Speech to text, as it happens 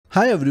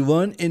Hi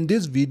everyone, in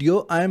this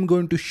video I am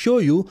going to show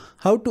you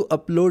how to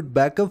upload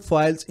backup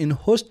files in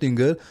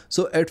Hostinger.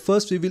 So at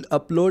first we will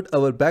upload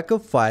our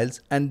backup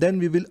files and then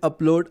we will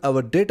upload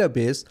our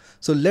database.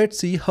 So let's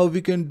see how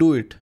we can do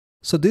it.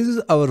 So this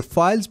is our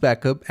files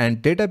backup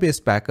and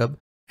database backup,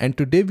 and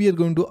today we are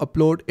going to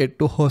upload it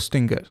to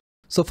Hostinger.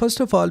 So first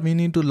of all, we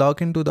need to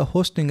log into the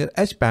Hostinger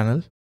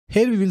hPanel.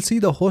 Here we will see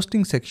the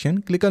hosting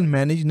section. Click on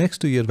manage next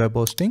to your web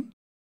hosting.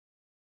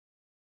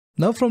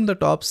 Now from the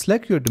top,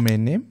 select your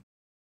domain name.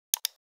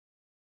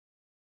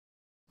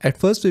 At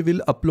first we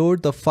will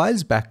upload the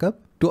files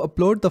backup. To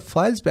upload the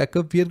files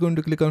backup, we are going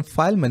to click on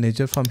File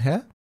Manager from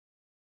here.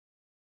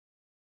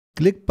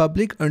 Click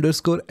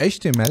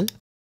public_HTML.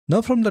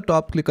 Now from the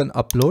top, click on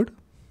Upload.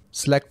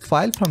 Select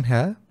File from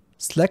here.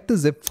 Select the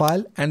zip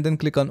file and then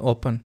click on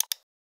Open.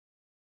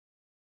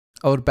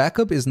 Our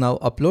backup is now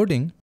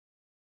uploading.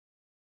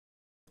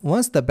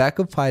 Once the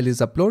backup file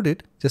is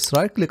uploaded, just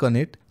right click on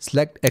it,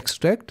 select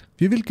Extract.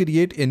 We will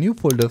create a new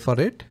folder for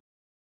it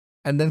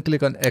and then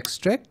click on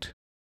Extract.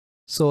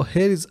 So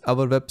here is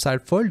our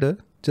website folder.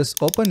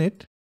 Just open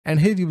it and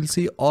here you will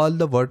see all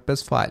the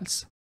WordPress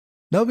files.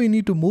 Now we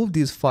need to move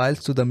these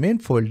files to the main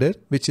folder,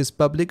 which is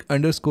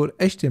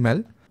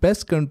public_HTML.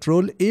 Press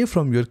Ctrl A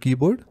from your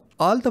keyboard.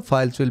 All the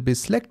files will be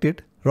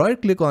selected.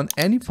 Right click on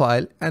any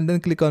file and then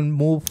click on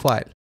Move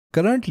File.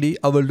 Currently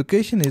our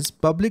location is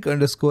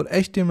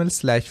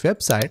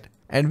public_HTML/website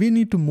and we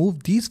need to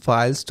move these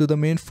files to the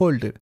main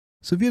folder.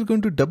 So we are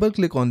going to double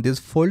click on this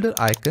folder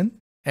icon.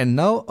 And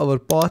now our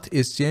path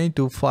is changed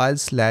to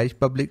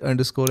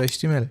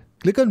files/public_HTML.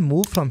 Click on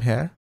move from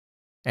here.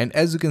 And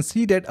as you can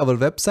see that our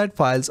website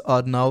files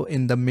are now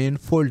in the main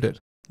folder.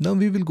 Now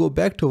we will go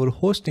back to our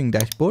hosting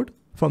dashboard.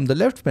 From the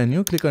left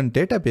menu, click on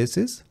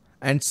databases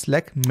and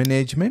select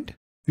management.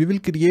 We will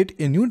create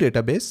a new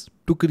database.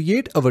 To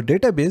create our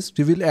database,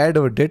 we will add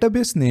our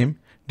database name,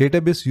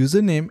 database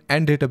username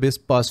and database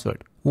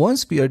password.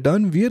 Once we are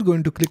done, we are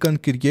going to click on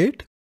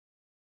create.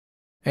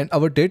 And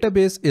our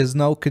database is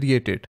now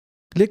created.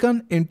 Click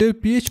on Enter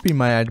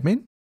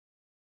phpMyAdmin.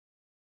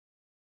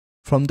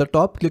 From the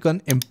top, click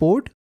on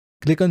Import.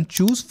 Click on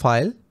Choose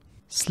File.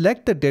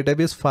 Select the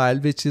database file,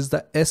 which is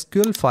the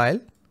SQL file,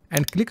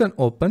 and click on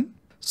Open.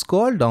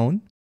 Scroll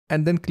down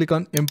and then click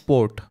on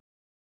Import.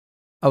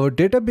 Our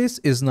database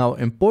is now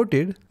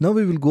imported. Now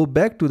we will go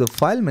back to the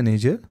File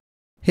Manager.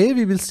 Here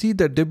we will see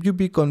the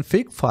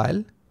wp-config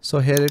file. So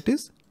here it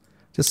is.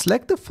 Just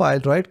select the file,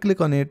 right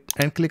click on it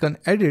and click on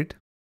Edit.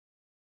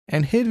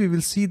 And here we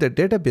will see the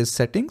database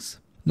settings.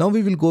 Now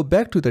we will go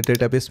back to the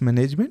database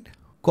management,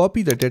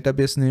 copy the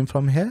database name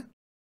from here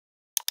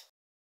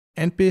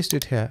and paste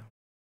it here.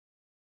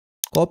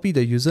 Copy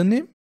the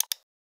username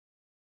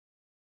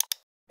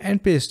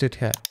and paste it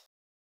here.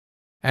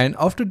 And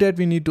after that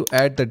we need to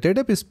add the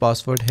database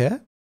password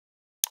here.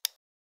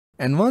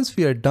 And once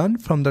we are done,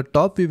 from the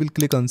top we will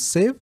click on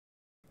Save.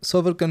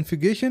 So our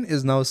configuration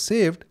is now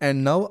saved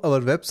and now our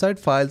website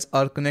files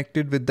are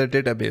connected with the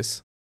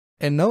database.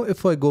 And now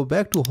if I go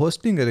back to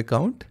Hostinger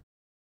account,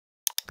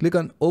 click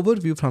on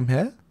Overview from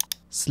here,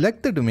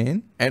 select the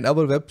domain and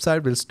our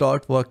website will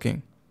start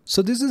working.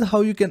 So this is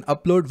how you can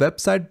upload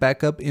website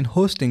backup in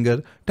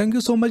Hostinger. Thank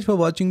you so much for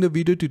watching the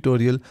video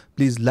tutorial.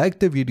 Please like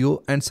the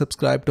video and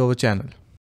subscribe to our channel.